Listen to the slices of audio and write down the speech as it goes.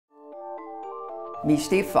My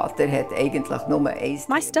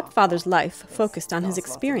stepfather's life focused on his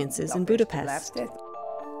experiences in Budapest.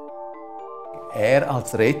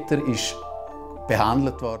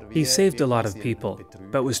 He saved a lot of people,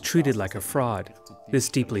 but was treated like a fraud. This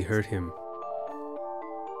deeply hurt him.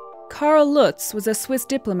 Karl Lutz was a Swiss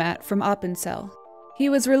diplomat from Appenzell. He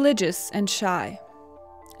was religious and shy.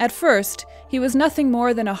 At first, he was nothing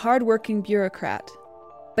more than a hard-working bureaucrat.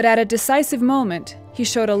 But at a decisive moment, he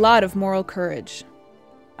showed a lot of moral courage.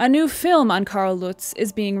 A new film on Karl Lutz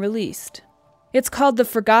is being released. It's called The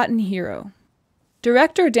Forgotten Hero.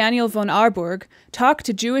 Director Daniel von Arburg talked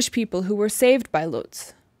to Jewish people who were saved by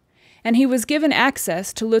Lutz, and he was given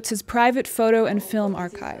access to Lutz's private photo and film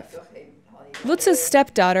archive. Lutz's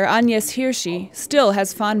stepdaughter, Agnes Hirschi, still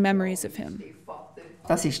has fond memories of him.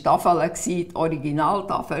 This is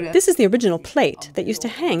the original plate that used to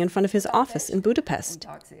hang in front of his office in Budapest.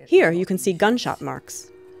 Here you can see gunshot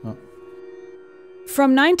marks.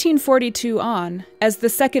 From 1942 on, as the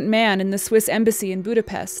second man in the Swiss embassy in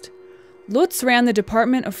Budapest, Lutz ran the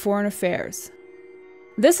Department of Foreign Affairs.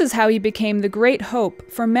 This is how he became the great hope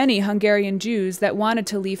for many Hungarian Jews that wanted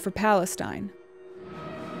to leave for Palestine.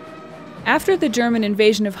 After the German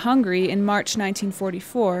invasion of Hungary in March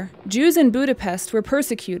 1944, Jews in Budapest were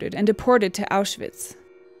persecuted and deported to Auschwitz.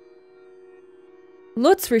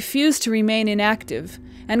 Lutz refused to remain inactive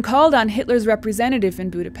and called on Hitler's representative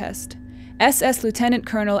in Budapest, SS Lieutenant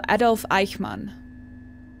Colonel Adolf Eichmann.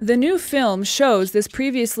 The new film shows this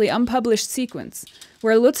previously unpublished sequence,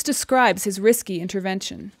 where Lutz describes his risky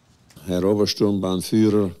intervention. Herr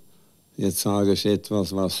Obersturmbannführer, jetzt sage ich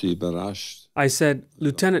etwas, was Sie überrascht. I said,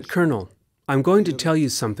 Lieutenant Colonel, I'm going to tell you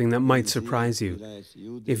something that might surprise you.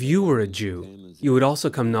 If you were a Jew, you would also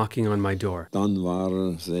come knocking on my door.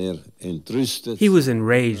 He was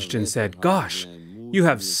enraged and said, Gosh, you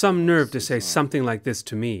have some nerve to say something like this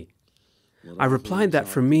to me. I replied that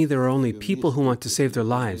for me there are only people who want to save their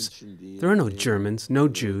lives. There are no Germans, no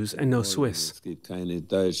Jews, and no Swiss.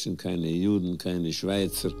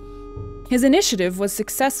 His initiative was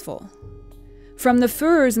successful. From the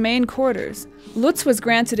Führer's main quarters, Lutz was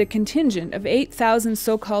granted a contingent of 8,000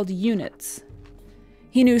 so-called units.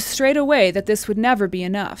 He knew straight away that this would never be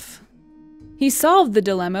enough. He solved the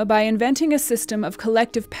dilemma by inventing a system of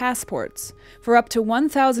collective passports for up to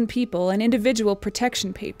 1,000 people and individual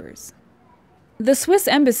protection papers. The Swiss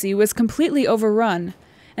embassy was completely overrun,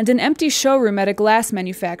 and an empty showroom at a glass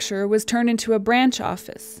manufacturer was turned into a branch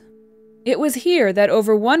office. It was here that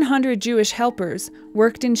over 100 Jewish helpers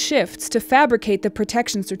worked in shifts to fabricate the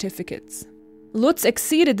protection certificates. Lutz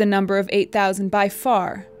exceeded the number of 8,000 by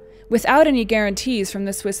far, without any guarantees from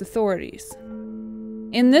the Swiss authorities.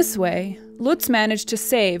 In this way, Lutz managed to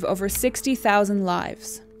save over 60,000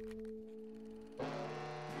 lives.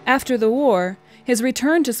 After the war, his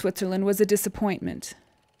return to Switzerland was a disappointment.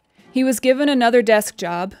 He was given another desk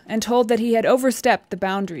job and told that he had overstepped the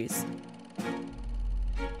boundaries.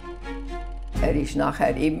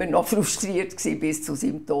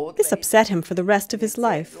 This upset him for the rest of his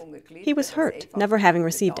life. He was hurt, never having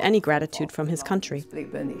received any gratitude from his country.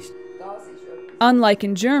 Unlike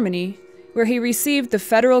in Germany, where he received the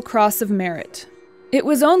Federal Cross of Merit. It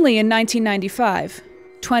was only in 1995,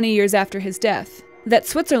 20 years after his death, that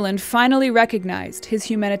Switzerland finally recognized his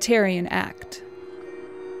humanitarian act.